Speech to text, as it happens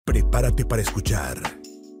Prepárate para escuchar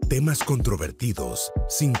temas controvertidos,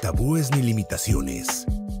 sin tabúes ni limitaciones.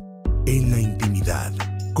 En la intimidad,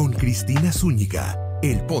 con Cristina Zúñiga,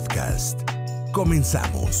 el podcast.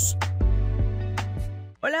 Comenzamos.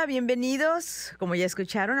 Hola, bienvenidos, como ya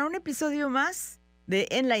escucharon, a un episodio más de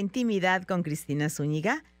En la intimidad con Cristina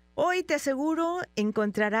Zúñiga. Hoy te aseguro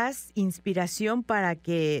encontrarás inspiración para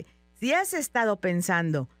que, si has estado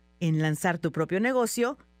pensando en lanzar tu propio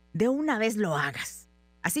negocio, de una vez lo hagas.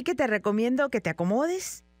 Así que te recomiendo que te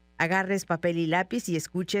acomodes, agarres papel y lápiz y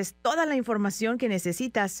escuches toda la información que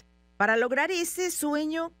necesitas para lograr ese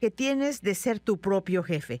sueño que tienes de ser tu propio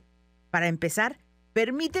jefe. Para empezar,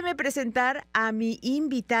 permíteme presentar a mi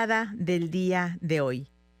invitada del día de hoy.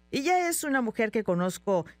 Ella es una mujer que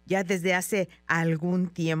conozco ya desde hace algún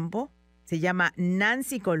tiempo. Se llama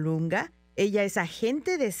Nancy Colunga. Ella es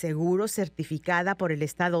agente de seguro certificada por el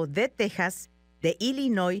estado de Texas, de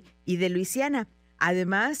Illinois y de Luisiana.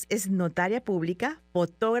 Además, es notaria pública,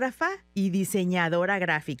 fotógrafa y diseñadora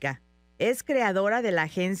gráfica. Es creadora de la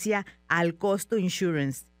agencia Al Costo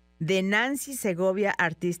Insurance, de Nancy Segovia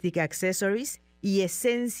Artistic Accessories y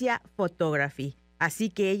Esencia Photography.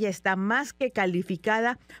 Así que ella está más que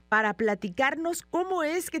calificada para platicarnos cómo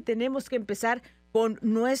es que tenemos que empezar con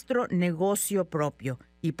nuestro negocio propio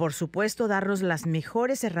y, por supuesto, darnos las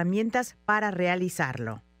mejores herramientas para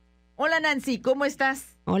realizarlo. Hola Nancy, ¿cómo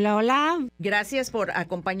estás? Hola, hola. Gracias por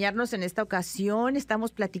acompañarnos en esta ocasión.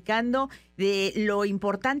 Estamos platicando de lo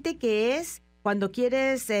importante que es cuando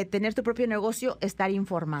quieres tener tu propio negocio, estar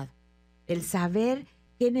informado. El saber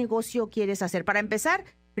qué negocio quieres hacer. Para empezar,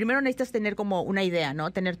 primero necesitas tener como una idea, ¿no?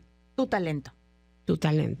 Tener tu talento. Tu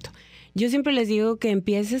talento. Yo siempre les digo que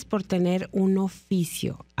empieces por tener un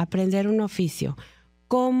oficio, aprender un oficio.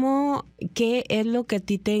 ¿Qué es lo que a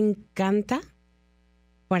ti te encanta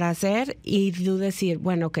para hacer? Y tú decir,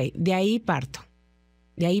 bueno, ok, de ahí parto.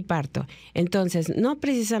 Entonces, no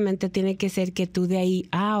precisamente tiene que ser que tú de ahí,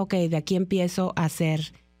 de aquí empiezo a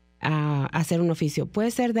hacer un oficio.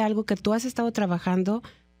 Puede ser de algo que tú has estado trabajando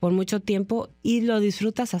por mucho tiempo y lo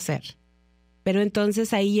disfrutas hacer. Pero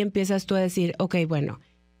entonces ahí empiezas tú a decir, ok, bueno,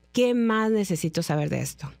 ¿qué más necesito saber de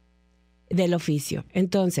esto? Del oficio.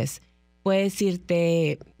 Entonces, puedes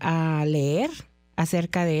irte a leer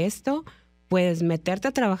acerca de esto, puedes meterte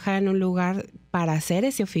a trabajar en un lugar para hacer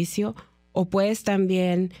ese oficio, o puedes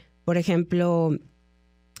también, por ejemplo,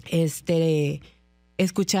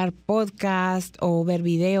 escuchar podcast o ver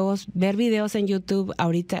videos. Ver videos en YouTube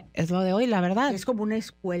ahorita es lo de hoy, la verdad. Es como una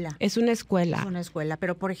escuela. Es una escuela. Es una escuela.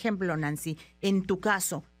 Pero, por ejemplo, Nancy, en tu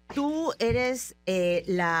caso, tú eres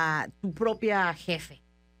tu propia jefe.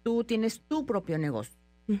 Tú tienes tu propio negocio.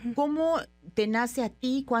 Uh-huh. ¿Cómo te nace a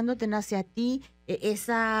ti, cuándo te nace a ti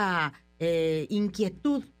esa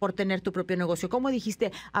inquietud por tener tu propio negocio? ¿Cómo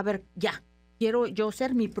dijiste, a ver, ya, quiero yo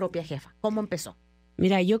ser mi propia jefa? ¿Cómo empezó?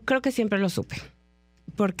 Mira, yo creo que siempre lo supe.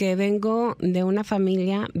 Porque vengo de una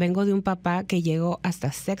familia, vengo de un papá que llegó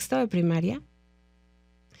hasta sexto de primaria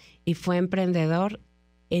y fue emprendedor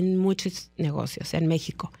en muchos negocios en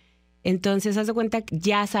México. Entonces, haz de cuenta que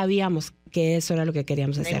ya sabíamos que eso era lo que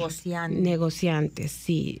queríamos hacer. Negociantes,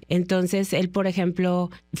 sí. Entonces, él, por ejemplo,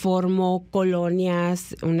 formó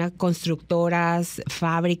colonias, constructoras,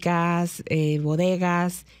 fábricas,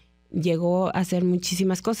 bodegas. Llegó a hacer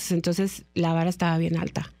muchísimas cosas. Entonces, la vara estaba bien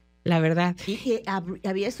alta, la verdad. Y que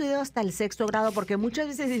había estudiado hasta el sexto grado, porque muchas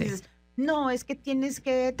veces dices, no, es que tienes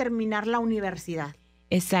que terminar la universidad.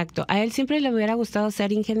 Exacto. A él siempre le hubiera gustado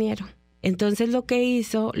ser ingeniero. Entonces lo que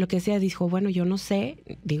hacía, dijo, bueno, yo no sé,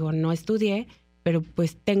 no estudié, pero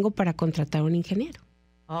pues tengo para contratar a un ingeniero.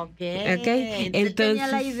 Okay. Entonces tenía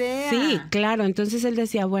la idea. Sí, claro. Entonces él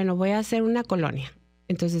decía, bueno, voy a hacer una colonia.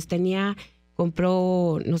 Entonces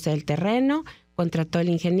compró, no sé, el terreno, contrató el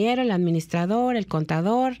ingeniero, el administrador, el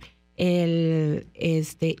contador, y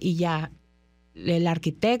ya el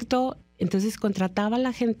arquitecto. Entonces contrataba a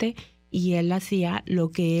la gente y él hacía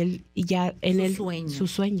lo que él ya su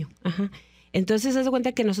sueño. Ajá. Entonces, haz de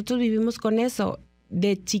cuenta que nosotros vivimos con eso.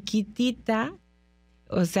 De chiquitita,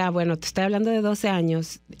 o sea, bueno, te estoy hablando de 12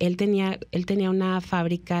 años, él tenía una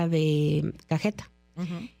fábrica de cajeta.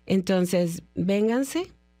 Uh-huh. Entonces,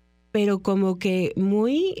 vénganse, pero como que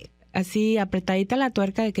muy así apretadita la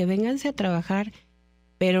tuerca de que vénganse a trabajar,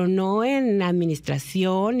 pero no en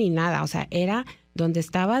administración ni nada. O sea, era donde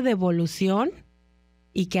estaba devolución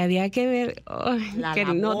y que había que ver que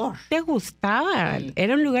labor. No te gustaba. Sí.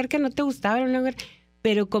 Era un lugar que no te gustaba, era un lugar,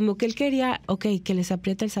 pero como que él quería, que les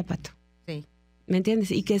apriete el zapato. Sí. ¿Me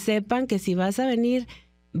entiendes? Y que sepan que si vas a venir,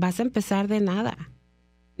 vas a empezar de nada.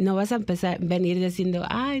 No vas a venir diciendo,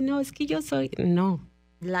 no, es que yo soy... No.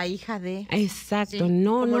 La hija de... Exacto, sí,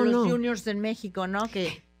 no, como no, los no. juniors en México, ¿no?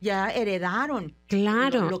 Que ya heredaron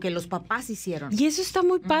lo que los papás hicieron. Y eso está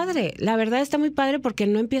muy padre. La verdad está muy padre porque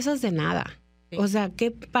no empiezas de nada. Sí. O sea,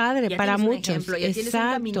 qué padre ya para muchos. Ejemplo, ya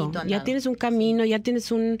exacto. Ya tienes un camino, ya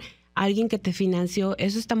tienes alguien que te financió.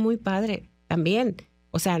 Eso está muy padre también.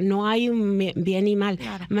 O sea, no hay un bien y mal.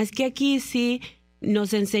 Claro. Más que aquí sí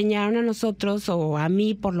nos enseñaron a nosotros, o a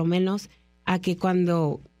mí por lo menos, a que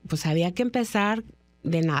cuando pues había que empezar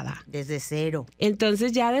de nada. Desde cero.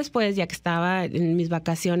 Entonces ya después, ya que estaba en mis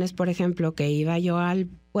vacaciones, por ejemplo, que iba yo al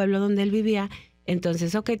pueblo donde él vivía,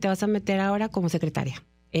 entonces, ok, te vas a meter ahora como secretaria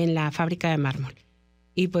en la fábrica de mármol.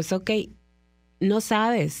 Y pues, ok, no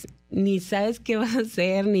sabes, ni sabes qué vas a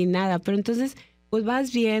hacer, ni nada. Pero entonces, pues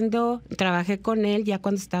vas viendo, trabajé con él ya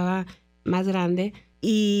cuando estaba más grande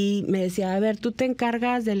y me decía, a ver, tú te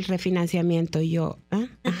encargas del refinanciamiento. Y yo,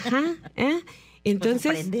 ajá,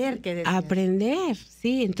 Entonces, pues aprender, ¿qué decías? Aprender,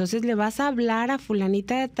 sí. Entonces le vas a hablar a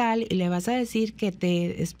fulanita de tal y le vas a decir que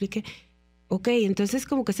te explique. Ok, entonces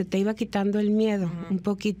como que se te iba quitando el miedo un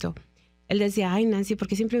poquito. Él decía, ay, Nancy, ¿por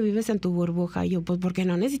qué siempre vives en tu burbuja? Y yo, pues porque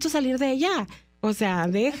no necesito salir de ella. O sea,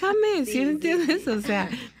 déjame, ¿sí entiendes? O sea,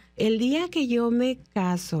 el día que yo me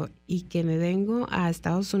caso y que me vengo a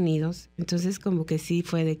Estados Unidos, entonces como que sí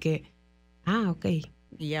fue de que, ok.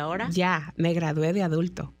 ¿Y ahora? Ya, me gradué de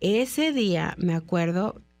adulto. Ese día me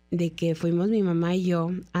acuerdo de que fuimos mi mamá y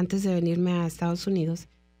yo, antes de venirme a Estados Unidos,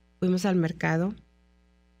 fuimos al mercado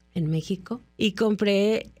en México y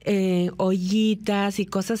compré ollitas y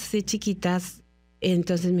cosas así chiquitas.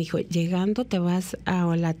 Entonces me dijo, llegando te vas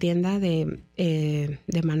a la tienda de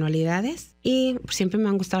manualidades, y siempre me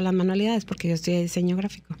han gustado las manualidades porque yo estudié diseño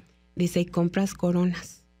gráfico. Dice, y compras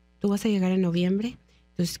coronas. Tú vas a llegar en noviembre.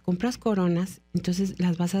 Entonces, compras coronas, entonces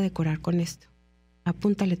las vas a decorar con esto.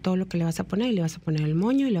 Apúntale todo lo que le vas a poner, y le vas a poner el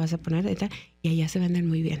moño, y le vas a poner y allá se venden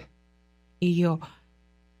muy bien. Y yo,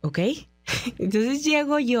 ok. Entonces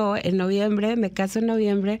llego yo en noviembre, me caso en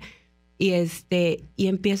noviembre, y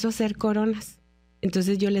empiezo a hacer coronas.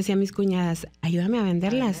 Entonces yo le decía a mis cuñadas, ayúdame a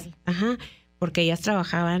venderlas. Ajá, porque ellas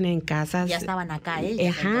trabajaban en casas. Ya estaban acá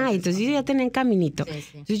ellas. Ajá, entonces ya tenían caminito. Sí.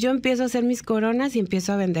 Entonces yo empiezo a hacer mis coronas y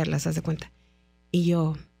empiezo a venderlas, haz de cuenta. Y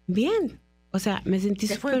yo, bien, o sea, me sentí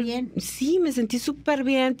súper... ¿Te fue bien? Sí, me sentí súper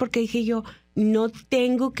bien porque dije yo, no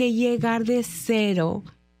tengo que llegar de cero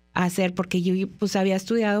a hacer, porque yo pues había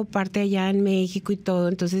estudiado parte allá en México y todo,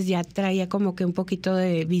 entonces ya traía como que un poquito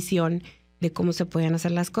de visión de cómo se podían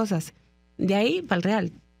hacer las cosas. De ahí para el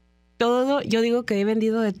real, todo, yo digo que he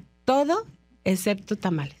vendido de todo excepto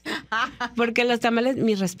tamales. Porque los tamales,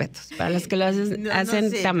 mis respetos, para los que lo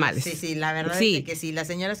hacen sí, tamales. Sí, la verdad es que sí, las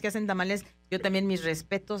señoras que hacen tamales, yo también mis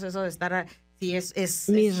respetos, eso de estar, sí,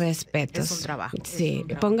 mis respetos. Es un trabajo. Sí,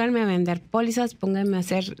 pónganme a vender pólizas, pónganme a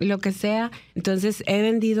hacer lo que sea. Entonces, he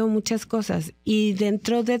vendido muchas cosas. Y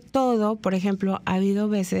dentro de todo, por ejemplo, ha habido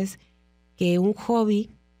veces que un hobby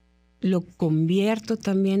lo convierto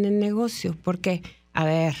también en negocio. Porque, a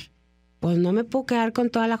ver, pues no me puedo quedar con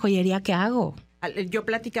toda la joyería que hago. Yo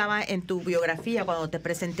platicaba en tu biografía cuando te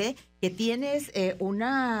presenté que tienes que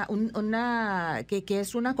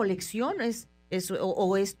es una colección, es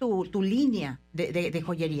tu línea de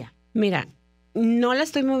joyería. Mira, no la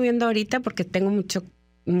estoy moviendo ahorita porque tengo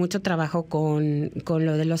mucho trabajo con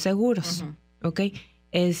lo de los seguros, ¿ok?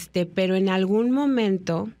 Pero en algún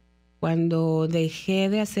momento, cuando dejé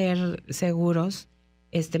de hacer seguros,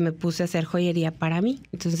 me puse a hacer joyería para mí.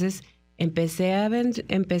 Entonces empecé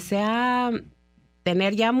a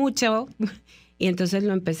tener ya mucho y entonces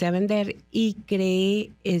lo empecé a vender y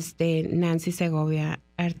creé Nancy Segovia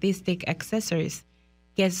Artistic Accessories,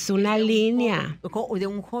 que es una línea. De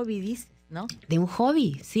un hobby, dices, ¿no? De un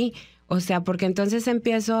hobby, sí. O sea, porque entonces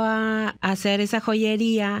empiezo a hacer esa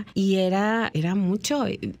joyería y era mucho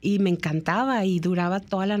y me encantaba y duraba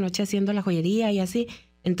toda la noche haciendo la joyería y así.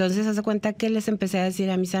 Entonces, haz de cuenta que les empecé a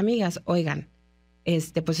decir a mis amigas, oigan,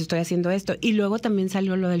 pues estoy haciendo esto. Y luego también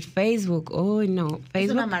salió lo del Facebook. Uy, no, Facebook.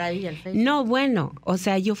 Es una maravilla el Facebook. No, bueno, o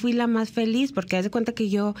sea, yo fui la más feliz porque haz de cuenta que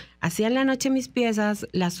yo hacía en la noche mis piezas,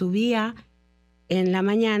 las subía en la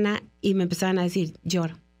mañana y me empezaban a decir, yo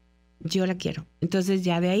la quiero. Entonces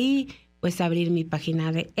ya de ahí, pues abrir mi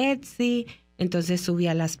página de Etsy, entonces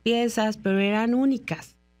subía las piezas, pero eran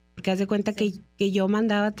únicas. Porque haz de cuenta que yo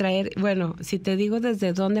mandaba a traer, bueno, si te digo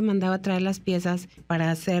desde dónde mandaba a traer las piezas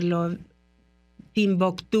para hacerlo,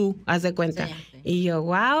 Timbuktu, haz de cuenta. Sí. Y yo,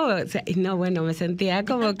 wow, o sea, no, bueno, me sentía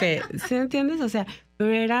como que, ¿sí me entiendes? O sea,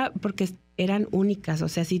 pero era porque eran únicas. O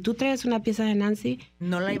sea, si tú traes una pieza de Nancy,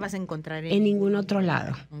 no la ibas a encontrar en ningún otro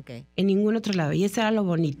lado. Okay. En ningún otro lado. Y eso era lo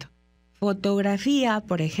bonito. Fotografía,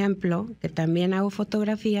 por ejemplo, que también hago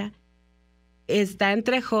fotografía, está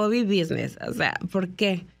entre hobby y business. O sea, ¿por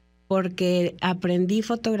qué? porque aprendí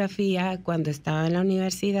fotografía cuando estaba en la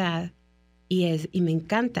universidad y me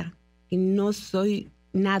encanta. Y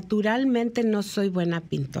naturalmente no soy buena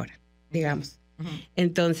pintora, digamos. Uh-huh.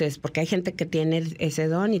 Entonces, porque hay gente que tiene ese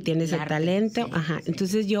don y tiene ese talento. Sí, ajá. Sí.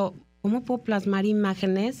 Entonces yo, ¿cómo puedo plasmar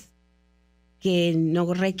imágenes que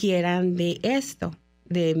no requieran de esto,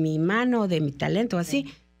 de mi mano, de mi talento, así?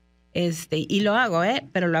 Sí. Y lo hago,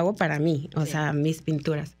 pero lo hago para mí, o sea, mis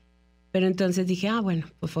pinturas. Pero entonces dije, bueno,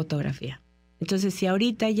 pues fotografía. Entonces, si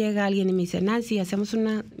ahorita llega alguien y me dice, Nancy, me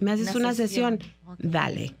haces una sesión,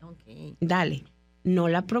 okay. Dale. No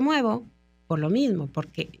la promuevo por lo mismo,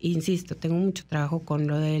 porque, insisto, tengo mucho trabajo con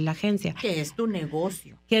lo de la agencia. Que es tu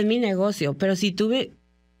negocio. Que es mi negocio, pero si tuve...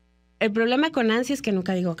 El problema con Nancy es que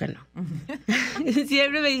nunca digo que no.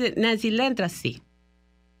 Siempre me dicen, Nancy, ¿le entras? Sí.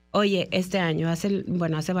 Oye, este año,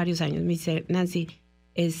 hace varios años, me dice, Nancy,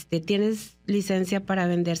 ¿tienes licencia para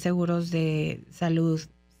vender seguros de salud?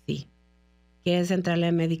 Sí. ¿Quieres entrarle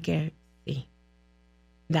a Medicare? Sí.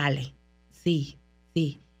 Dale. Sí.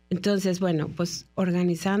 Entonces, bueno, pues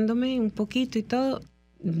organizándome un poquito y todo,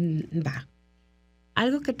 va.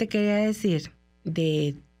 Algo que te quería decir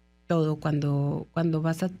de todo cuando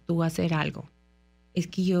vas tú a hacer algo, es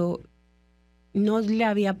que yo no le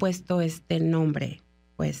había puesto este nombre,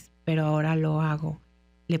 pues, pero ahora lo hago.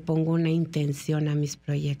 Le pongo una intención a mis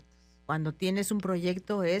proyectos. Cuando tienes un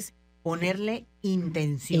proyecto es ponerle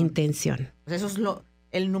intención. Intención. Pues eso es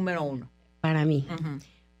el número 1. Para mí. Uh-huh.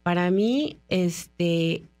 Para mí,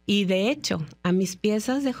 y de hecho, a mis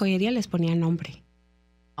piezas de joyería les ponía nombre.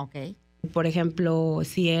 Ok. Por ejemplo,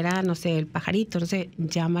 si era, no sé, el pajarito, no sé,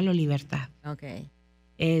 llámalo Libertad. Ok.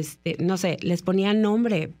 No sé, les ponía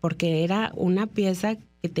nombre porque era una pieza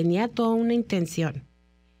que tenía toda una intención.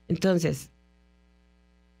 Entonces,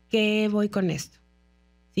 ¿qué voy con esto?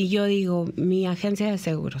 Si yo digo, mi agencia de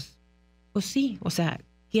seguros, pues sí, o sea,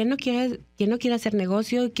 ¿quién no quiere hacer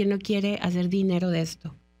negocio y quién no quiere hacer dinero de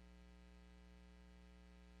esto?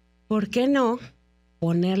 ¿Por qué no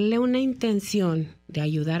ponerle una intención de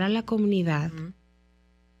ayudar a la comunidad, uh-huh,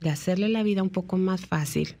 de hacerle la vida un poco más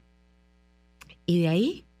fácil? Y de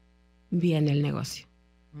ahí viene el negocio.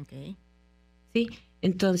 Okay. Sí,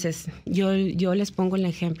 entonces yo les pongo el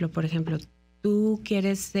ejemplo. Por ejemplo, tú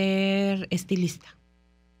quieres ser estilista.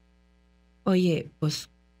 Oye, pues,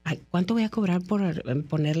 ¿cuánto voy a cobrar por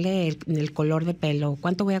ponerle el color de pelo?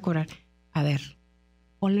 ¿Cuánto voy a cobrar? A ver,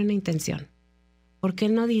 ponle una intención. ¿Por qué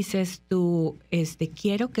no dices tú,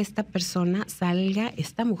 quiero que esta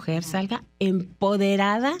mujer salga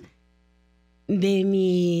empoderada de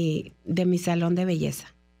mi salón de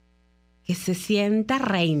belleza? Que se sienta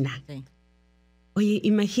reina. Sí. Oye,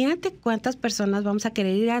 imagínate cuántas personas vamos a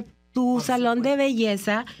querer ir a tu salón de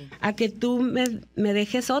belleza, sí, a que tú me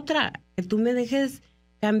dejes otra, que tú me dejes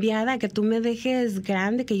cambiada, que tú me dejes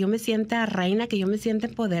grande, que yo me sienta reina, que yo me sienta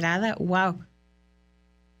empoderada. ¡Wow!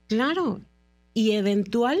 Claro. Y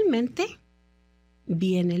eventualmente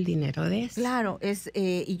viene el dinero de eso. Claro,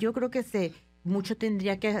 y yo creo que mucho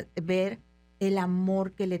tendría que ver el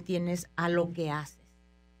amor que le tienes a lo que haces,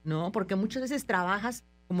 ¿no? Porque muchas veces trabajas,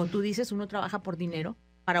 como tú dices, uno trabaja por dinero,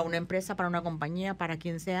 para una empresa, para una compañía, para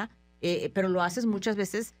quien sea, pero lo haces muchas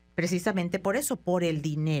veces precisamente por eso, por el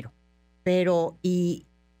dinero. Pero, y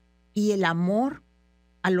el amor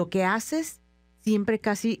a lo que haces siempre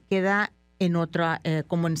casi queda en otra,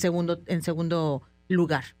 como en segundo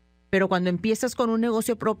lugar. Pero cuando empiezas con un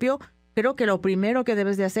negocio propio, creo que lo primero que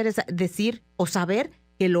debes de hacer es decir o saber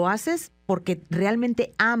que lo haces porque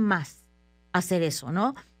realmente amas hacer eso,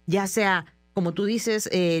 ¿no? Ya sea, como tú dices,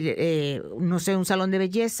 no sé, un salón de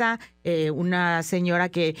belleza, una señora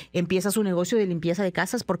que empieza su negocio de limpieza de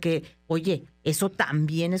casas porque, oye, eso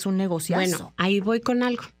también es un negociazo. Bueno, ahí voy con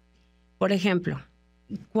algo. Por ejemplo,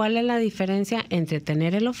 ¿cuál es la diferencia entre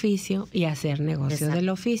tener el oficio y hacer negocio? Exacto. Del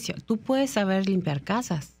oficio? Tú puedes saber limpiar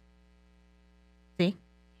casas. Sí.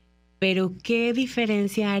 Pero ¿qué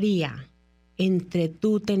diferencia haría entre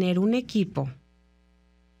tú tener un equipo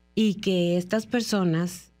y que estas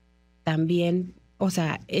personas también, o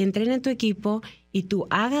sea, entren en tu equipo y tú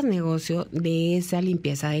hagas negocio de esa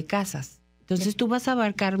limpieza de casas? Entonces tú vas a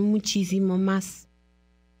abarcar muchísimo más.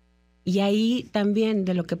 Y ahí también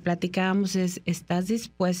de lo que platicábamos es, ¿estás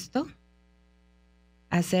dispuesto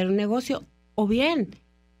a hacer un negocio? O bien,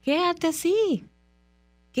 quédate así.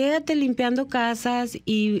 Quédate limpiando casas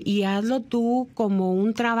y hazlo tú como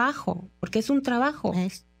un trabajo, porque es un trabajo.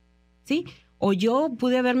 ¿Sí? O yo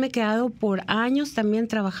pude haberme quedado por años también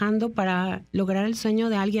trabajando para lograr el sueño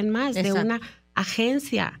de alguien más, exacto, de una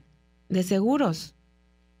agencia de seguros.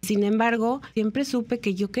 Sin embargo, siempre supe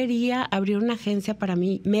que yo quería abrir una agencia para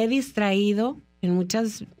mí. Me he distraído en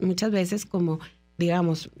muchas veces como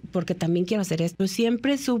digamos, porque también quiero hacer esto.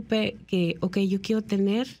 Siempre supe que, yo quiero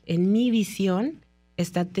tener, en mi visión,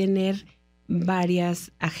 está tener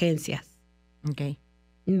varias agencias. Okay.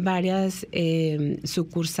 Varias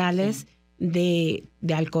sucursales de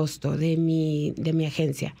al costo de mi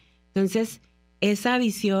agencia. Entonces, esa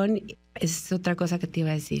visión es otra cosa que te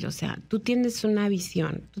iba a decir. O sea, tú tienes una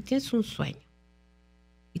visión, tú tienes un sueño.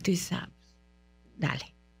 Y tú dices, dale.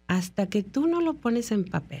 Hasta que tú no lo pones en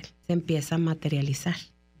papel, se empieza a materializar.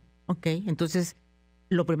 Ok, entonces,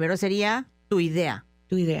 lo primero sería tu idea.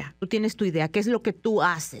 Tu idea. Tú tienes tu idea. ¿Qué es lo que tú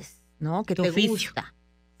haces? ¿No? Que tu te oficio. Gusta.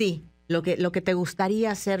 Sí, lo que te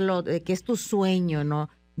gustaría hacerlo, que es tu sueño, ¿no?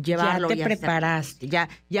 Llevarlo. Ya te preparaste.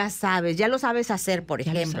 Ya sabes, ya lo sabes hacer, por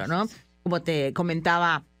ejemplo, ¿no? Como te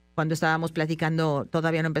comentaba cuando estábamos platicando,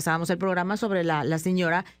 todavía no empezábamos el programa, sobre la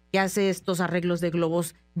señora que hace estos arreglos de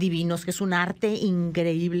globos divinos, que es un arte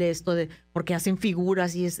increíble esto porque hacen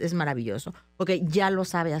figuras y es maravilloso. Porque ya lo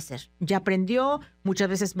sabe hacer, ya aprendió, muchas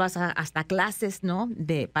veces vas hasta clases, ¿no?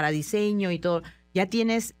 Para diseño y todo, ya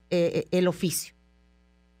tienes el oficio.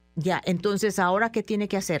 Ya, entonces, ¿ahora qué tiene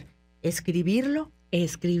que hacer? ¿Escribirlo?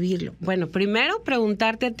 Escribirlo. Bueno, primero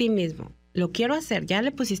preguntarte a ti mismo, ¿lo quiero hacer? Ya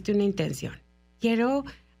le pusiste una intención. Quiero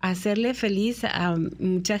hacerle feliz a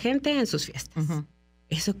mucha gente en sus fiestas. Uh-huh.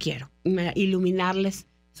 Eso quiero, iluminarles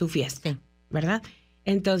su fiesta, ¿verdad?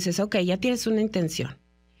 Entonces, ya tienes una intención.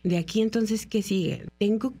 De aquí, entonces, ¿qué sigue?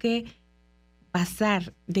 Tengo que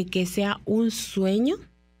pasar de que sea un sueño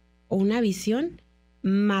o una visión,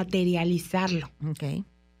 materializarlo. Okay.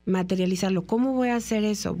 Materializarlo. ¿Cómo voy a hacer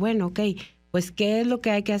eso? Bueno, pues ¿qué es lo que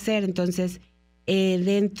hay que hacer? Entonces,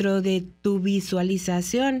 dentro de tu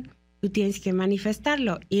visualización, tú tienes que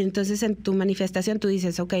manifestarlo. Y entonces en tu manifestación tú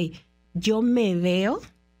dices, yo me veo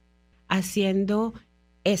haciendo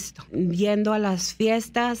esto, yendo a las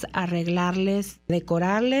fiestas, arreglarles,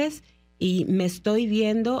 decorarles, y me estoy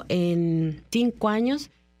viendo en 5 años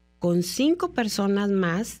con 5 personas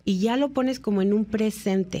más, y ya lo pones como en un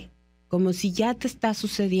presente, como si ya te está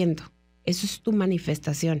sucediendo. Eso es tu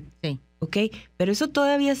manifestación. Sí. Pero eso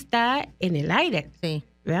todavía está en el aire. Sí.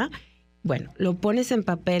 ¿Verdad? Bueno, lo pones en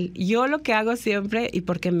papel. Yo lo que hago siempre, y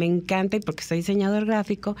porque me encanta, y porque soy diseñador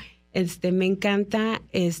gráfico, me encanta,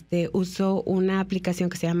 uso una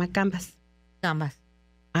aplicación que se llama Canvas. Canvas.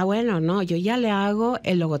 Bueno, no, yo ya le hago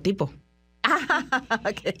el logotipo.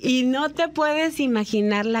 Okay. Y no te puedes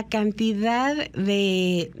imaginar la cantidad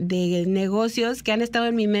de negocios que han estado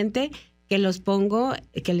en mi mente que los pongo,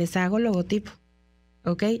 que les hago logotipo.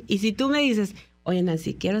 Y si tú me dices, oye,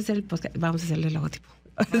 Nancy, quiero hacer el podcast, vamos a hacerle el logotipo.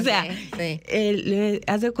 O sea,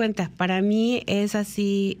 haz de cuenta, para mí es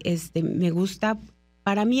así, me gusta,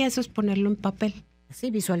 para mí eso es ponerlo en papel. Sí,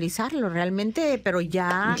 visualizarlo realmente, pero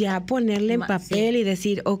ya... Ya ponerle en papel y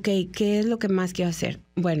decir, ¿qué es lo que más quiero hacer?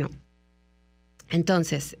 Bueno,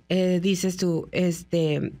 entonces, dices tú,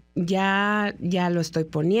 ya lo estoy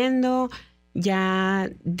poniendo, ya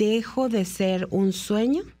dejo de ser un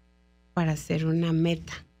sueño para ser una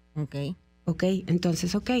meta.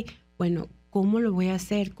 Entonces, bueno, ¿cómo lo voy a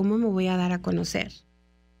hacer? ¿Cómo me voy a dar a conocer?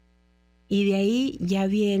 Y de ahí ya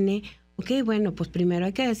viene, bueno, pues primero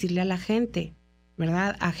hay que decirle a la gente,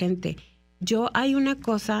 ¿verdad? Hay una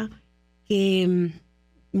cosa que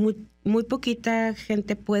muy poquita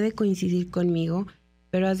gente puede coincidir conmigo,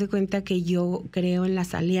 pero haz de cuenta que yo creo en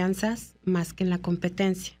las alianzas más que en la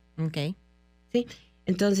competencia. ¿Sí?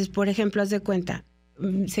 Entonces, por ejemplo, haz de cuenta,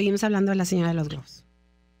 seguimos hablando de la señora de los globos.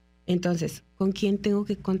 Entonces, ¿con quién tengo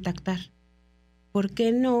que contactar? ¿Por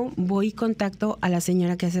qué no voy y contacto a la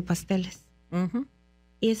señora que hace pasteles? Uh-huh.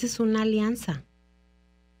 Y esa es una alianza.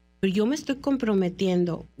 Pero yo me estoy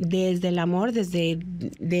comprometiendo desde el amor, desde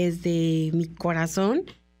mi corazón,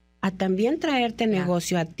 a también traerte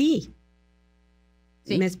negocio a ti.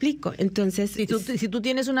 Sí. ¿Me explico? Entonces, si tú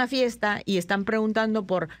tienes una fiesta y están preguntando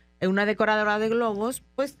por una decoradora de globos,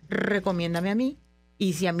 pues recomiéndame a mí.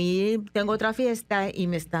 Y si a mí tengo otra fiesta y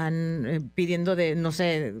me están pidiendo de, no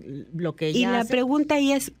sé, lo que ella Y la hace. pregunta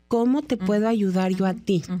ahí es, ¿cómo te puedo ayudar yo a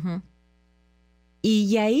ti? Uh-huh.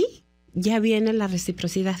 Y ahí ya viene la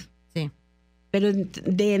reciprocidad. Sí. Pero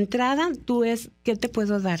de entrada tú ¿qué te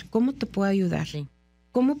puedo dar? ¿Cómo te puedo ayudar? Sí.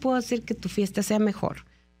 ¿Cómo puedo hacer que tu fiesta sea mejor?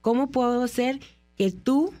 ¿Cómo puedo hacer que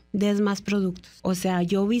tú des más productos? O sea,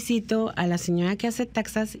 yo visito a la señora que hace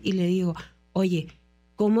taxas y le digo, oye,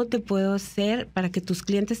 ¿cómo te puedo hacer para que tus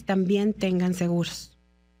clientes también tengan seguros?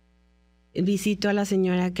 Visito a la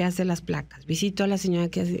señora que hace las placas, visito a la señora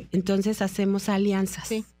que hace... Entonces hacemos alianzas.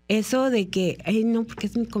 Sí. Eso de que, no, porque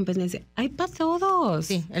es mi competencia. Hay para todos.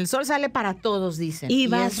 Sí, el sol sale para todos, dicen.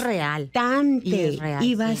 Y es real.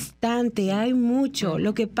 Y bastante, hay mucho.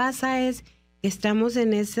 Lo que pasa es que estamos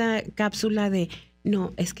en esa cápsula de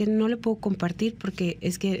no, es que no le puedo compartir porque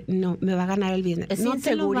es que no, me va a ganar el business. Es no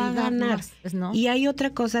te lo va a ganar. ¿no? Y hay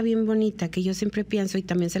otra cosa bien bonita que yo siempre pienso y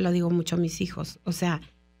también se lo digo mucho a mis hijos. O sea,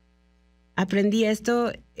 aprendí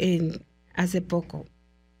esto hace poco.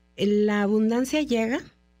 La abundancia llega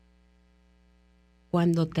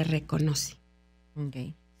cuando te reconoce.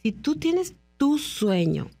 Okay. Si tú tienes tu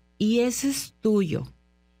sueño y ese es tuyo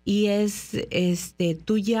y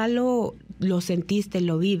tú ya lo sentiste,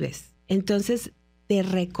 lo vives, entonces te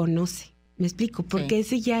reconoce. ¿Me explico? Porque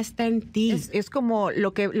ese ya está en ti. Es como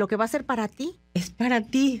lo que va a ser para ti. Es para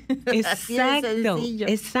ti. Exacto.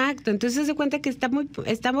 Exacto. Entonces se cuenta que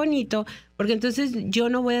está bonito, porque entonces yo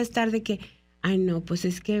no voy a estar de que, ay no, pues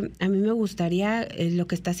es que a mí me gustaría lo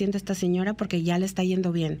que está haciendo esta señora porque ya le está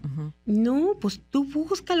yendo bien. Uh-huh. No, pues tú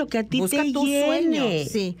busca lo que a ti te llene. Sueño.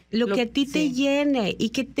 Sí. Lo que a ti te llene y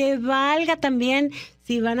que te valga también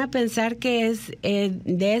si van a pensar que es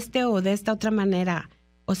de este o de esta otra manera.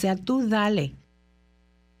 O sea, tú dale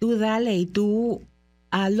y tú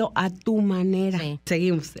hazlo a tu manera. Sí.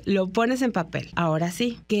 Seguimos. Lo pones en papel. Ahora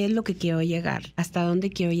sí, ¿qué es lo que quiero llegar? ¿Hasta dónde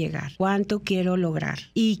quiero llegar? ¿Cuánto quiero lograr?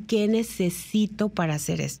 ¿Y qué necesito para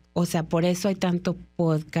hacer esto? O sea, por eso hay tanto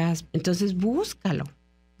podcast. Entonces, búscalo.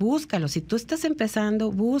 Si tú estás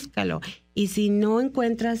empezando, búscalo. Y si no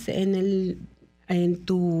encuentras en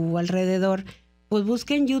tu alrededor, pues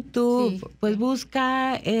busca en YouTube, pues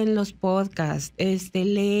busca en los podcasts,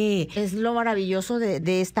 lee. Es lo maravilloso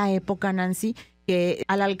de esta época, Nancy, que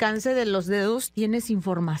al alcance de los dedos tienes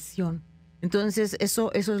información. Entonces,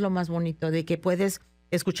 eso es lo más bonito, de que puedes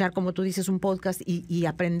escuchar, como tú dices, un podcast y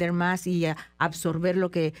aprender más y absorber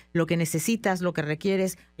lo que necesitas, lo que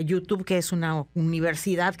requieres. YouTube, que es una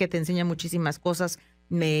universidad que te enseña muchísimas cosas.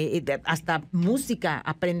 Hasta música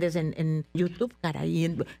aprendes en YouTube, caray.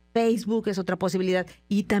 En Facebook es otra posibilidad.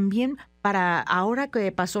 Y también para ahora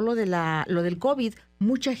que pasó lo del COVID,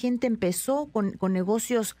 mucha gente empezó con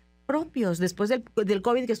negocios propios después del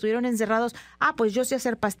COVID, que estuvieron encerrados. Pues yo sé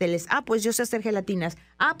hacer pasteles. Pues yo sé hacer gelatinas.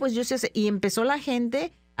 Pues yo sé hacer... Y empezó la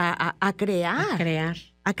gente a crear.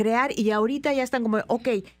 A crear. Y ahorita ya están como,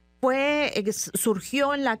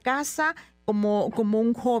 surgió en la casa como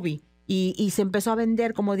un hobby. Y se empezó a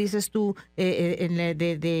vender, como dices tú,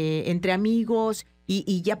 entre amigos,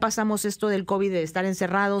 y ya pasamos esto del COVID, de estar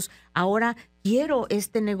encerrados. Ahora quiero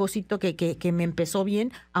este negocito que me empezó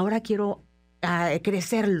bien, ahora quiero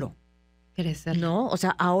crecerlo. ¿No? O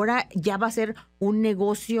sea, ahora ya va a ser un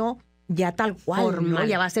negocio ya tal cual, formal. ¿No?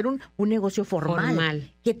 Ya va a ser un negocio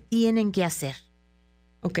formal. ¿Qué tienen que hacer?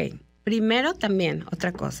 Ok, primero también,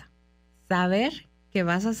 otra cosa, saber que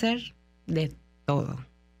vas a hacer de todo.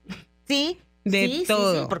 Sí,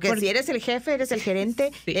 todo. Sí, porque si eres el jefe, eres el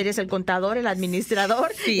gerente, eres el contador, el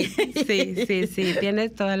administrador. Sí,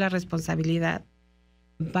 tienes toda la responsabilidad.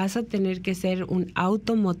 Vas a tener que ser un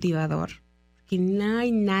automotivador, que no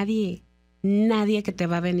hay nadie que te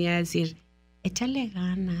va a venir a decir, échale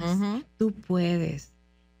ganas, tú puedes,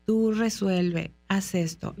 tú resuelve, haz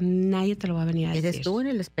esto. Nadie te lo va a venir a decir. Eres tú en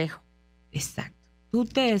el espejo. Exacto. Tú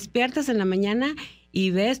te despiertas en la mañana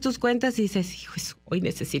y ves tus cuentas y dices, hijo, hoy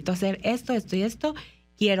necesito hacer esto y esto,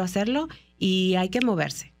 quiero hacerlo y hay que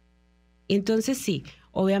moverse. Y entonces sí,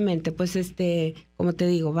 obviamente, pues como te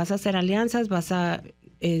digo, vas a hacer alianzas, vas a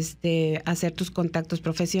hacer tus contactos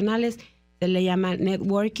profesionales, se le llama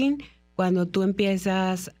networking, cuando tú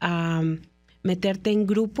empiezas a meterte en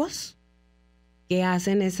grupos que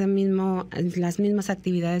hacen las mismas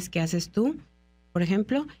actividades que haces tú, por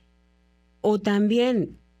ejemplo, o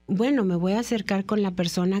también, bueno, me voy a acercar con la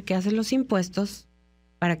persona que hace los impuestos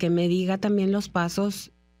para que me diga también los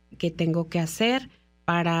pasos que tengo que hacer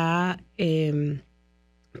para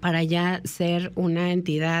ya ser una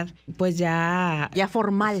entidad, pues ya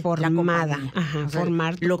formada. Ajá,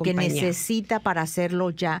 formar tu compañía. Que necesita para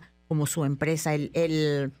hacerlo ya como su empresa,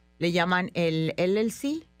 le llaman el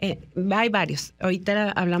LLC. Hay varios,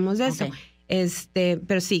 ahorita hablamos de eso.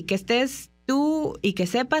 Pero sí, que estés tú y que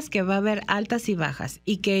sepas que va a haber altas y bajas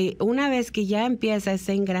y que una vez que ya empieza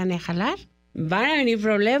ese engrane a jalar, van a venir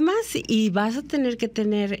problemas y vas a tener que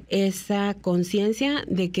tener esa conciencia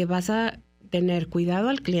de que vas a tener cuidado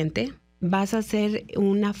al cliente, vas a ser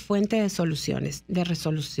una fuente de soluciones, de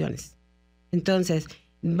resoluciones. Entonces,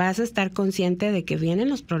 vas a estar consciente de que vienen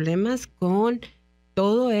los problemas con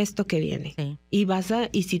todo esto que viene. Sí.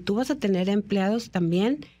 Y si tú vas a tener empleados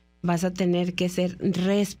también, vas a tener que ser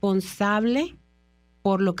responsable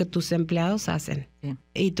por lo que tus empleados hacen. Sí.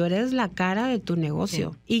 Y tú eres la cara de tu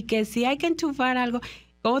negocio. Sí. Y que si hay que enchufar algo,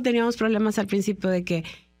 como teníamos problemas al principio de que,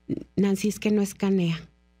 Nancy, es que no escanea.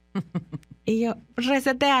 Y yo,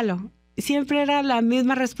 resetéalo. Siempre era la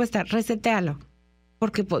misma respuesta, resetéalo.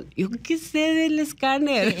 porque pues, yo qué sé del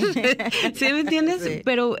escáner. ¿Sí me entiendes? Sí.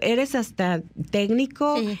 Pero eres hasta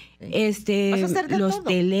técnico, sí. Vas a hacer de los todo.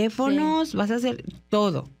 Teléfonos, vas a hacer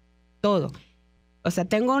todo. O sea,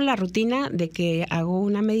 tengo la rutina de que hago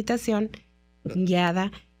una meditación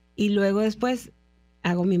guiada y luego después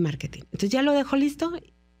hago mi marketing. Entonces ya lo dejo listo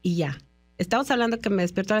y ya. Estamos hablando que me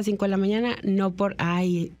despierto a las 5 de la mañana, no por,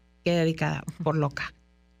 ay, qué dedicada, por loca,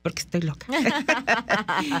 porque estoy loca.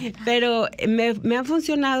 Pero me ha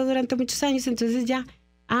funcionado durante muchos años, entonces ya,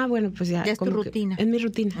 bueno, pues ya. Ya es tu rutina. Es mi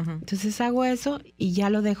rutina. Uh-huh. Entonces hago eso y ya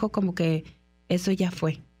lo dejo como que eso ya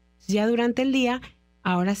fue. Ya durante el día,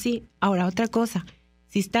 ahora sí. Ahora otra cosa,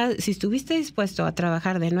 si estuviste dispuesto a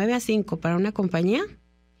trabajar de 9 a 5 para una compañía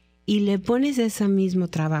y le pones ese mismo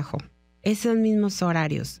trabajo, esos mismos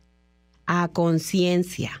horarios, a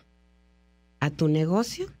conciencia a tu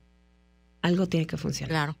negocio, algo tiene que funcionar.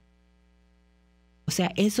 Claro. O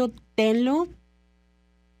sea, eso tenlo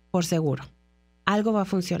por seguro. Algo va a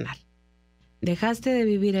funcionar. Dejaste de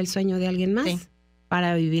vivir el sueño de alguien más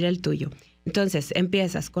para vivir el tuyo. Entonces,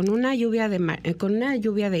 empiezas con una lluvia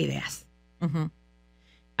de ideas. Uh-huh.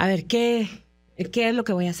 A ver, ¿qué es lo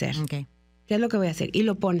que voy a hacer? Okay. ¿Qué es lo que voy a hacer? Y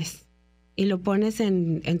lo pones. Y lo pones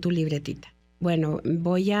en tu libretita. Bueno,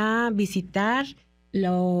 voy a visitar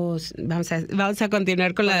vamos a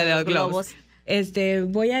continuar con la de los globos.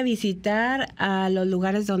 Voy a visitar a los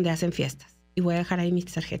lugares donde hacen fiestas y voy a dejar ahí mis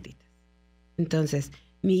tarjetitas. Entonces,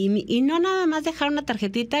 y no nada más dejar una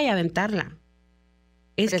tarjetita y aventarla.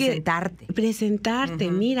 Es presentarte.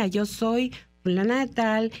 Uh-huh. Mira, yo soy fulana de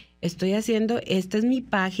tal, estoy haciendo, esta es mi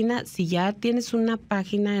página. Si ya tienes una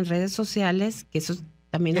página en redes sociales, que eso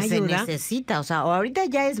también ayuda. Se necesita, o sea, ahorita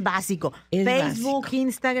ya es básico. Facebook, básico.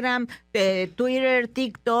 Instagram, Twitter,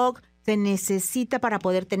 TikTok, se necesita para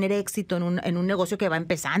poder tener éxito en un negocio que va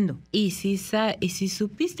empezando. Y si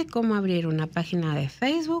supiste cómo abrir una página de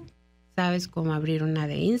Facebook, sabes cómo abrir una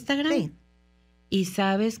de Instagram y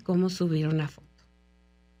sabes cómo subir una foto.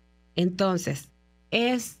 Entonces,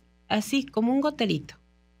 es así como un goterito.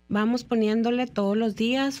 Vamos poniéndole todos los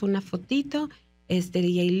días una fotito.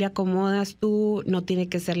 Y ahí le acomodas tú, no tiene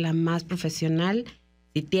que ser la más profesional.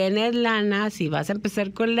 Si tienes lana, si vas a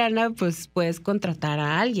empezar con lana, pues puedes contratar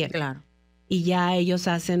a alguien. Claro. Y ya ellos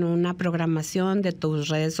hacen una programación de tus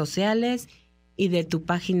redes sociales y de tu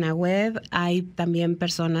página web. Hay también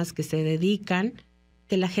personas que se dedican,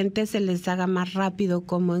 que la gente se les haga más rápido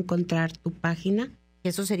cómo encontrar tu página.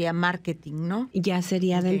 Eso sería marketing, ¿no? Ya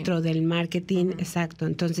sería dentro del marketing, exacto.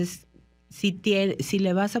 Entonces, si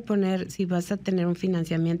le vas a poner, si vas a tener un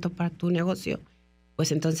financiamiento para tu negocio,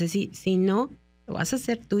 pues entonces sí, si no, lo vas a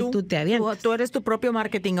hacer tú te avientas. Tú eres tu propio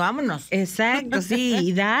marketing, vámonos. Exacto, sí,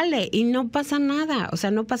 y dale, y no pasa nada, o sea,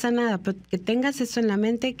 no pasa nada, pero que tengas eso en la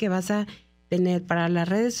mente que vas a tener para las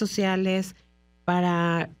redes sociales,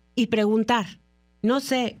 y preguntar. No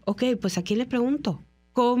sé, pues ¿a quién le pregunto?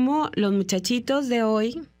 ¿Cómo los muchachitos de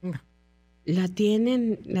hoy la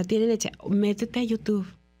tienen hecha? Métete a YouTube.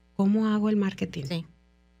 ¿Cómo hago el marketing? Sí.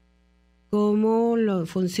 ¿Cómo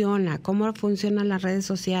funciona? ¿Cómo funcionan las redes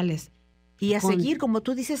sociales? Y seguir, como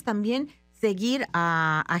tú dices también, seguir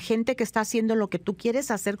a gente que está haciendo lo que tú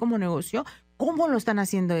quieres hacer como negocio, ¿cómo lo están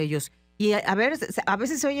haciendo ellos? Y a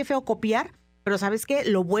veces se oye feo copiar, pero ¿sabes qué?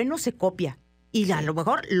 Lo bueno se copia y a lo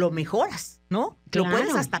mejor lo mejoras, ¿no? Claro. Lo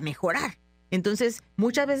puedes hasta mejorar. Entonces,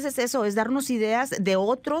 muchas veces eso es darnos ideas de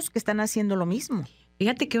otros que están haciendo lo mismo.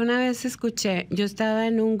 Fíjate que una vez escuché, yo estaba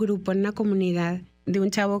en un grupo, en una comunidad de un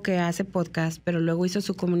chavo que hace podcast, pero luego hizo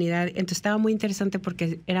su comunidad. Entonces estaba muy interesante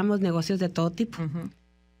porque éramos negocios de todo tipo. Uh-huh.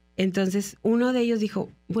 Entonces uno de ellos dijo,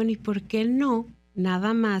 bueno, ¿y por qué no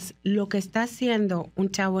nada más lo que está haciendo un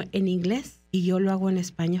chavo en inglés y yo lo hago en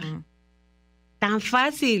español? Uh-huh. Tan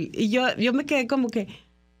fácil. Y yo me quedé como que,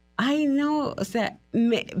 ay, no, o sea,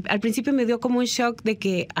 al principio me dio como un shock de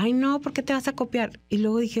que, ay, no, ¿por qué te vas a copiar? Y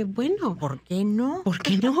luego dije, bueno. ¿Por qué no? ¿Por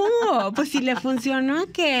qué no? Pues si le funcionó a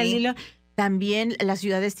aquel. Sí. También las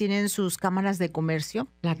ciudades tienen sus cámaras de comercio.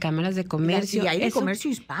 Las cámaras de comercio. Y hay de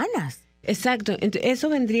comercio hispanas. Exacto. Eso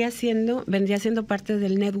vendría siendo parte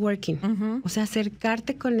del networking. Uh-huh. O sea,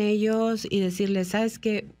 acercarte con ellos y decirles, ¿sabes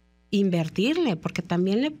qué? Invertirle, porque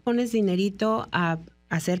también le pones dinerito a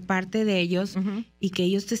ser parte de ellos uh-huh. y que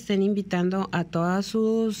ellos te estén invitando a todas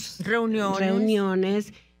sus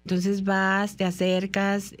reuniones. Entonces vas, te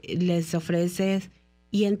acercas, les ofreces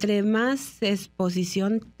y entre más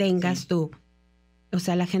exposición tengas tú, o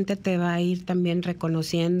sea, la gente te va a ir también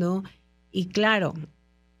reconociendo y claro,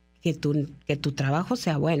 que tu trabajo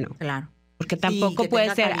sea bueno. Claro. Porque tampoco puede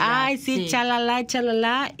ser, calidad. Ay, sí,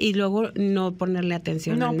 chalala, y luego no ponerle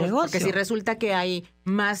atención al negocio. Porque si resulta que hay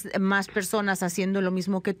más personas haciendo lo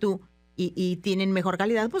mismo que tú y tienen mejor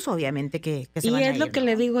calidad, pues obviamente que se van a ir. Y es lo que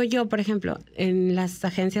le digo yo, por ejemplo, en las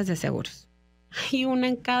agencias de seguros. Hay una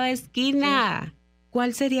en cada esquina. Sí.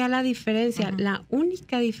 ¿Cuál sería la diferencia? La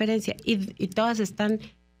única diferencia, y todas están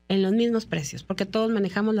en los mismos precios, porque todos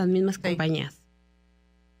manejamos las mismas compañías.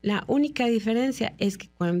 La única diferencia es que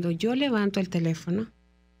cuando yo levanto el teléfono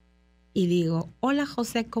y digo, hola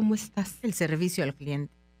José, ¿cómo estás? El servicio al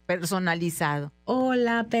cliente, personalizado.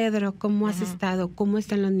 Hola Pedro, ¿cómo has estado? ¿Cómo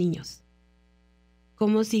están los niños?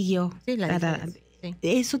 ¿Cómo siguió? Sí, sí.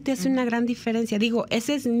 Eso te hace una gran diferencia. Digo,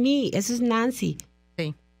 ese es Nancy.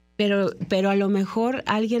 Sí. Pero a lo mejor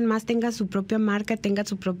alguien más tenga su propia marca, tenga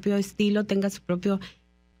su propio estilo, tenga su propio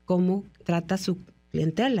cómo trata su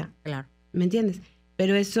clientela. Claro. ¿Me entiendes?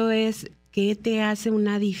 Pero eso es ¿qué te hace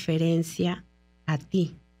una diferencia a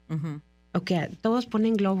ti? Ok, todos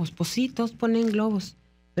ponen globos. Pues sí, todos ponen globos.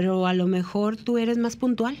 Pero a lo mejor tú eres más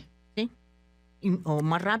puntual. Sí. O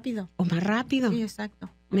más rápido. O más rápido. Sí, exacto.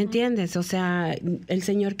 ¿Me entiendes? O sea, el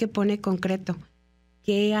señor que pone concreto,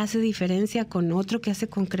 ¿qué hace diferencia con otro que hace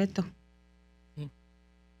concreto? Sí.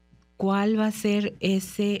 ¿Cuál va a ser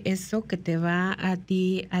eso que te va a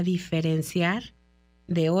ti a diferenciar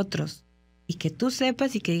de otros? Y que tú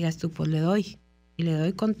sepas y que digas tú, pues le doy. Y le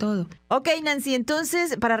doy con todo. Ok, Nancy,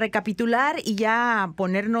 entonces, para recapitular y ya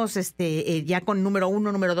ponernos ya con número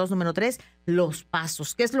 1, número 2, número 3, los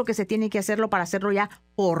pasos. ¿Qué es lo que se tiene que hacerlo para hacerlo ya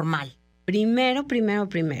formal? Primero.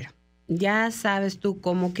 Ya sabes tú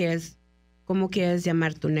cómo quieres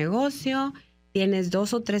llamar tu negocio. Tienes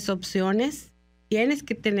 2 o 3 opciones. Tienes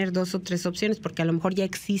que tener 2 o 3 opciones porque a lo mejor ya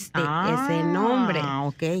existe ese nombre.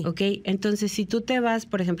 Ok. Entonces, si tú te vas,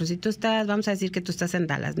 por ejemplo, si tú estás, vamos a decir que tú estás en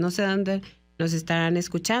Dallas, no sé dónde nos estarán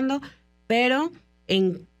escuchando, pero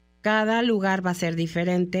en cada lugar va a ser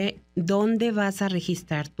diferente dónde vas a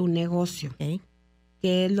registrar tu negocio. Okay.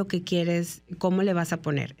 ¿Qué es lo que quieres? ¿Cómo le vas a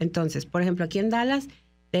poner? Entonces, por ejemplo, aquí en Dallas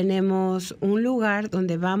tenemos un lugar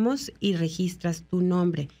donde vamos y registras tu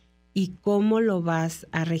nombre. ¿Y cómo lo vas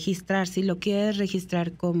a registrar? Si lo quieres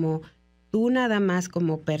registrar como tú nada más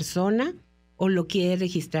como persona o lo quieres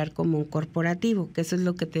registrar como un corporativo, que eso es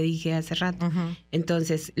lo que te dije hace rato.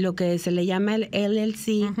 Entonces, lo que se le llama el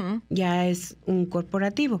LLC ya es un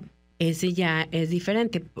corporativo. Ese ya es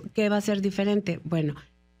diferente. ¿Qué va a ser diferente? Bueno,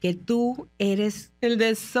 que tú eres el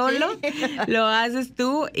de solo, lo haces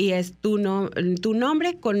tú y es tu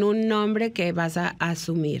nombre con un nombre que vas a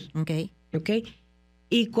asumir. ¿Ok?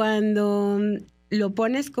 Y cuando lo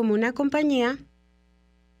pones como una compañía,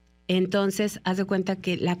 entonces haz de cuenta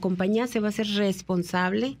que la compañía se va a hacer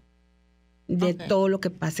responsable de todo lo que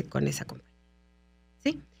pase con esa compañía.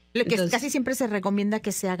 ¿Sí? Lo que entonces, casi siempre se recomienda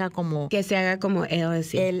que se haga como... Que se haga como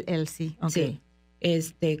LLC. LLC, ok.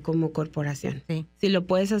 Sí, como corporación. Sí. Si lo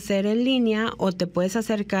puedes hacer en línea o te puedes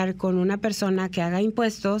acercar con una persona que haga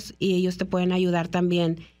impuestos y ellos te pueden ayudar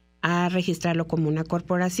también a registrarlo como una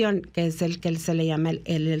corporación, que es el que se le llama el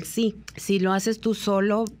LLC. Si lo haces tú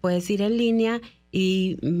solo, puedes ir en línea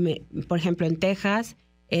y, por ejemplo, en Texas,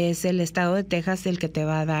 es el estado de Texas el que te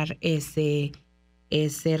va a dar ese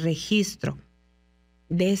registro.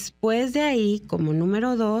 Después de ahí, como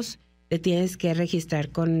número 2, te tienes que registrar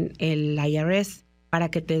con el IRS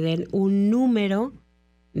para que te den un número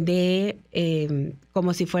de,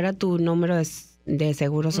 como si fuera tu número de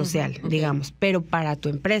seguro social, digamos, pero para tu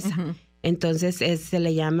empresa. Entonces, se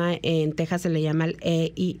le llama, en Texas se le llama el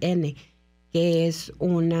EIN, que es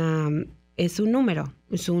un número,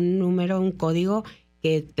 un código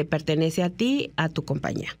que te pertenece a ti, a tu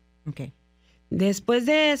compañía. Okay. Después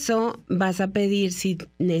de eso, vas a pedir si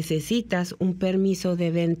necesitas un permiso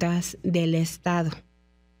de ventas del estado.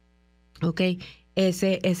 ¿Ok?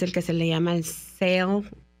 Ese es el que se le llama el Sale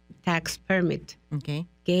Tax Permit. Okay.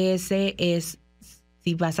 Que ese es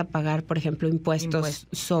si vas a pagar, por ejemplo, impuestos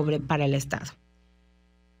para el estado.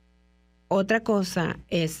 Otra cosa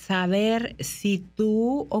es saber si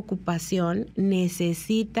tu ocupación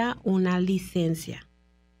necesita una licencia.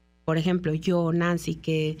 Por ejemplo, yo, Nancy,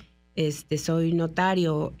 que soy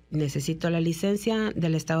notario, necesito la licencia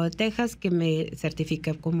del estado de Texas que me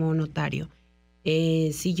certifique como notario.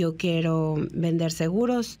 Si yo quiero vender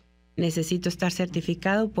seguros, necesito estar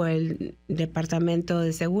certificado por el Departamento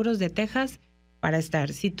de Seguros de Texas para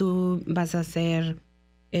estar. Si tú vas a hacer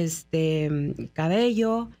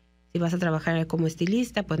cabello, si vas a trabajar como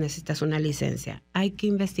estilista, pues necesitas una licencia. Hay que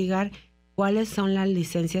investigar cuáles son las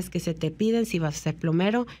licencias que se te piden. Si vas a ser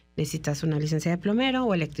plomero, necesitas una licencia de plomero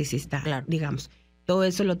o electricista, claro, digamos. Todo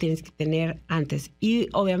eso lo tienes que tener antes. Y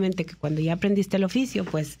obviamente que cuando ya aprendiste el oficio,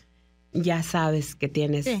 pues ya sabes que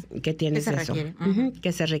tienes, eso.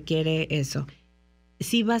 Que se requiere eso.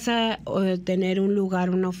 Si vas a tener un lugar,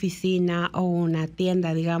 una oficina o una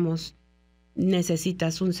tienda, digamos,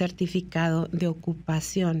 necesitas un certificado de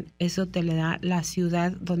ocupación. Eso te le da la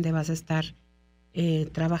ciudad donde vas a estar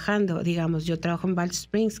trabajando. Digamos, yo trabajo en Balch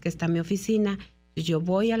Springs, que está mi oficina. Yo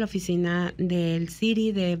voy a la oficina del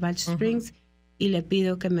City de Balch Springs y le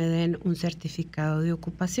pido que me den un certificado de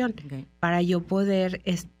ocupación para yo poder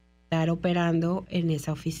estar operando en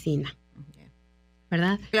esa oficina.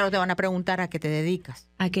 ¿Verdad? Claro, te van a preguntar a qué te dedicas.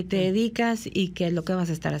 A qué te dedicas y qué es lo que vas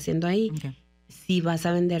a estar haciendo ahí. Si vas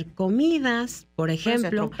a vender comidas, por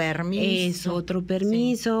ejemplo, es otro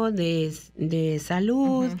permiso de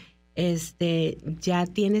salud. Ya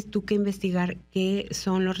tienes tú que investigar qué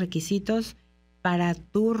son los requisitos para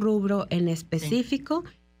tu rubro en específico,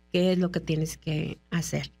 qué es lo que tienes que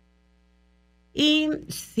hacer. Y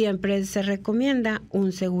siempre se recomienda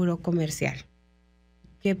un seguro comercial.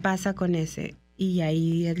 ¿Qué pasa con ese? Y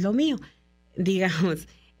ahí es lo mío. Digamos,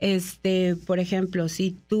 por ejemplo,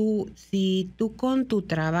 si tú con tu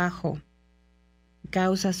trabajo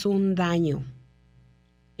causas un daño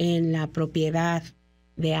en la propiedad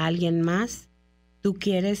de alguien más, tú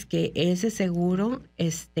quieres que ese seguro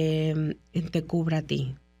te cubra a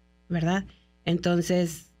ti, ¿verdad?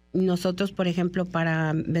 Entonces, nosotros, por ejemplo,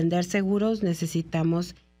 para vender seguros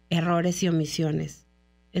necesitamos errores y omisiones.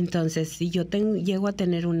 Entonces, si yo llego a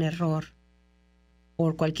tener un error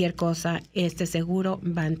por cualquier cosa, este seguro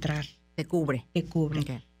va a entrar. Te cubre. Te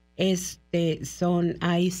cubre.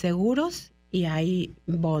 Hay seguros y hay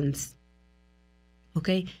bonds. ¿Ok?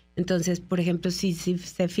 Entonces, por ejemplo, si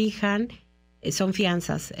se fijan, son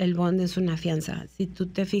fianzas. El bond es una fianza. Si tú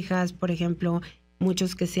te fijas, por ejemplo,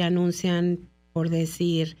 muchos que se anuncian por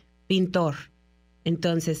decir pintor,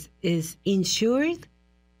 entonces es insured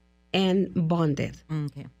and bonded.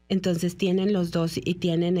 Entonces tienen los dos y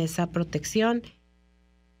tienen esa protección.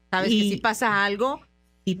 ¿Sabes que si pasa algo,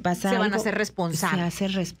 se van a hacer responsables? Se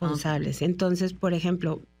hacen responsables. Entonces, por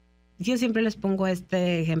ejemplo, yo siempre les pongo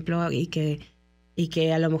este ejemplo y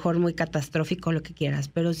que a lo mejor muy catastrófico lo que quieras,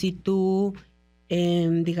 pero si tú,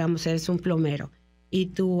 digamos, eres un plomero y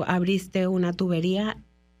tú abriste una tubería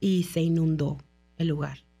y se inundó el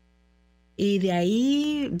lugar. Y de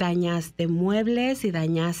ahí dañaste muebles y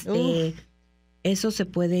dañaste... Eso se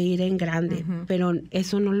puede ir en grande, pero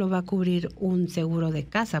eso no lo va a cubrir un seguro de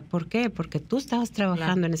casa. ¿Por qué? Porque tú estabas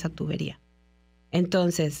trabajando en esa tubería.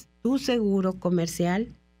 Entonces, tu seguro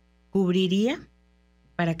comercial cubriría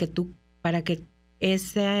para que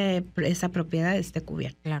esa propiedad esté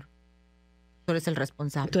cubierta. Claro. Tú eres el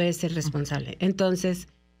responsable. Tú eres el responsable. Entonces,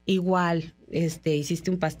 igual, hiciste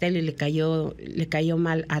un pastel y le cayó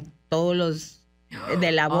mal a todos los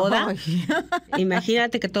de la boda.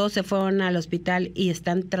 Imagínate que todos se fueron al hospital y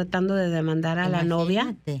están tratando de demandar a la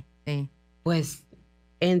novia. Pues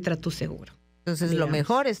entra tu seguro. Entonces, digamos, lo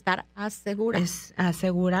mejor es estar asegurado. Es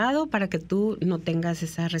asegurado para que tú no tengas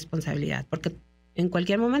esa responsabilidad, porque en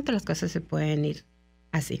cualquier momento las cosas se pueden ir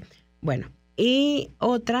así. Bueno, y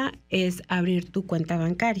otra es abrir tu cuenta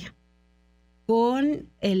bancaria con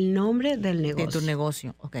el nombre del negocio. De tu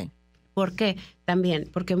negocio, ok. ¿Por qué? También,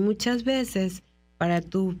 porque muchas veces para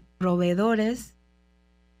tus proveedores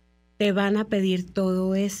te van a pedir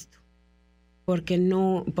todo esto, porque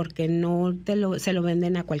no se lo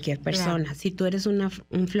venden a cualquier persona. Claro. Si tú eres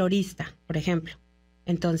un florista, por ejemplo,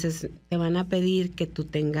 entonces te van a pedir que tú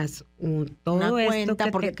tengas todo una esto cuenta,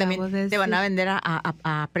 que porque también te van a vender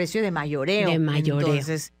a precio de mayoreo. De mayoreo.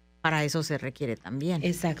 Entonces, para eso se requiere también.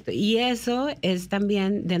 Exacto. Y eso es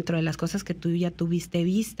también dentro de las cosas que tú ya tuviste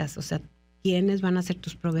vistas. O sea, quiénes van a ser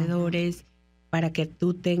tus proveedores para que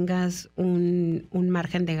tú tengas un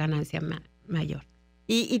margen de ganancia mayor.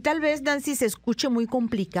 Y tal vez, Nancy, se escuche muy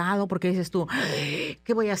complicado porque dices tú,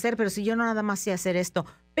 ¿qué voy a hacer? Pero si yo no nada más sé hacer esto.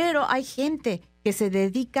 Pero hay gente que se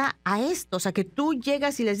dedica a esto. O sea, que tú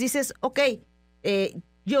llegas y les dices, ok,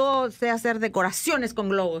 yo sé hacer decoraciones con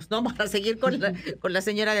globos, ¿no? Para seguir con la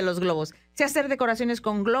señora de los globos. Sé hacer decoraciones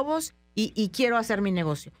con globos y quiero hacer mi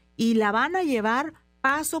negocio. Y la van a llevar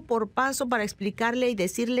paso por paso para explicarle y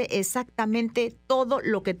decirle exactamente todo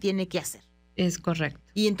lo que tiene que hacer. Es correcto.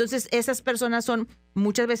 Y entonces esas personas son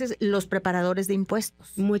muchas veces los preparadores de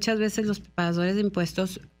impuestos. Muchas veces los preparadores de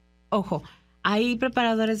impuestos, ojo, hay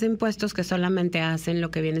preparadores de impuestos que solamente hacen lo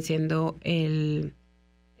que viene siendo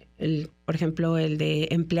por ejemplo, el de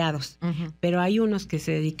empleados. Pero hay unos que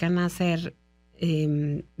se dedican a hacer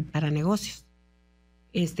para negocios.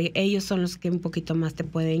 Ellos son los que un poquito más te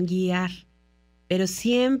pueden guiar. Pero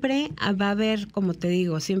siempre va a haber, como te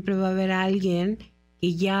digo, siempre va a haber alguien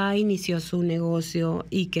que ya inició su negocio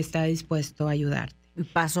y que está dispuesto a ayudarte.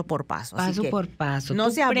 paso por paso. Paso por paso. No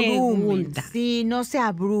se abrumen. Sí, no se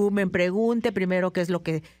abrumen. Pregunte primero qué es lo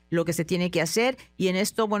que se tiene que hacer. Y en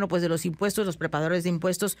esto, bueno, pues de los impuestos, los preparadores de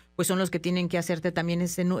impuestos, pues son los que tienen que hacerte también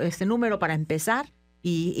ese número para empezar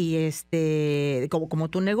y como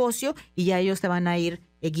tu negocio, y ya ellos te van a ir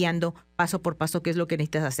guiando paso por paso qué es lo que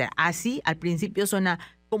necesitas hacer. Así, al principio suena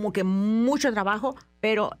como que mucho trabajo,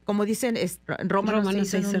 pero como dicen, Romanos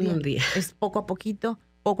 6 en un día. Es poco a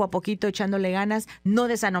poquito echándole ganas, no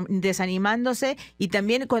desanimándose. Y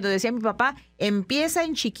también cuando decía mi papá, empieza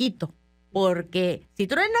en chiquito, porque si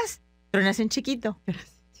truenas en chiquito.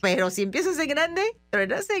 Pero si empiezas en grande,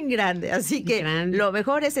 truenas en grande. Así que lo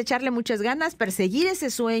mejor es echarle muchas ganas, perseguir ese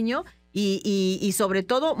sueño y sobre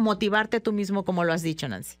todo motivarte tú mismo, como lo has dicho,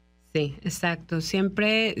 Nancy. Sí, exacto.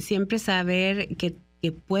 Siempre saber que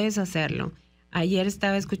puedes hacerlo. Ayer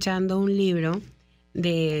estaba escuchando un libro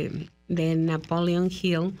de Napoleon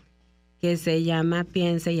Hill que se llama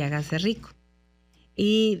Piense y hágase rico.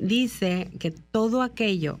 Y dice que todo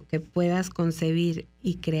aquello que puedas concebir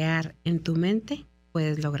y crear en tu mente,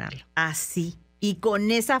 puedes lograrlo. Así. Y con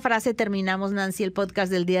esa frase terminamos, Nancy, el podcast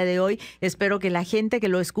del día de hoy. Espero que la gente que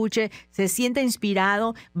lo escuche se sienta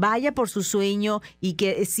inspirado, vaya por su sueño y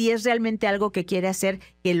que si es realmente algo que quiere hacer,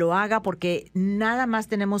 que lo haga, porque nada más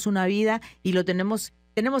tenemos una vida y tenemos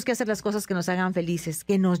que hacer las cosas que nos hagan felices,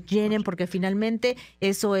 que nos llenen, porque finalmente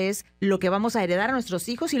eso es lo que vamos a heredar a nuestros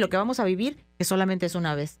hijos y lo que vamos a vivir, que solamente es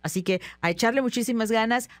una vez. Así que a echarle muchísimas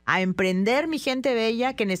ganas, a emprender, mi gente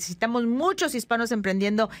bella, que necesitamos muchos hispanos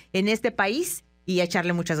emprendiendo en este país, y a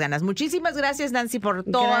echarle muchas ganas. Muchísimas gracias, Nancy, por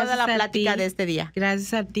toda la plática de este día.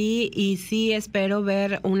 Gracias a ti, y sí, espero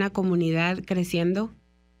ver una comunidad creciendo.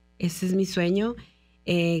 Ese es mi sueño.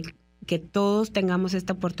 Que todos tengamos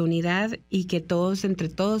esta oportunidad y que todos, entre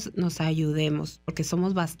todos, nos ayudemos, porque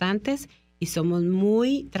somos bastantes y somos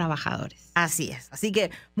muy trabajadores. Así es. Así que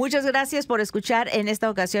muchas gracias por escuchar en esta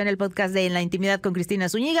ocasión el podcast de En la Intimidad con Cristina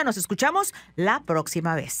Zúñiga. Nos escuchamos la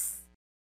próxima vez.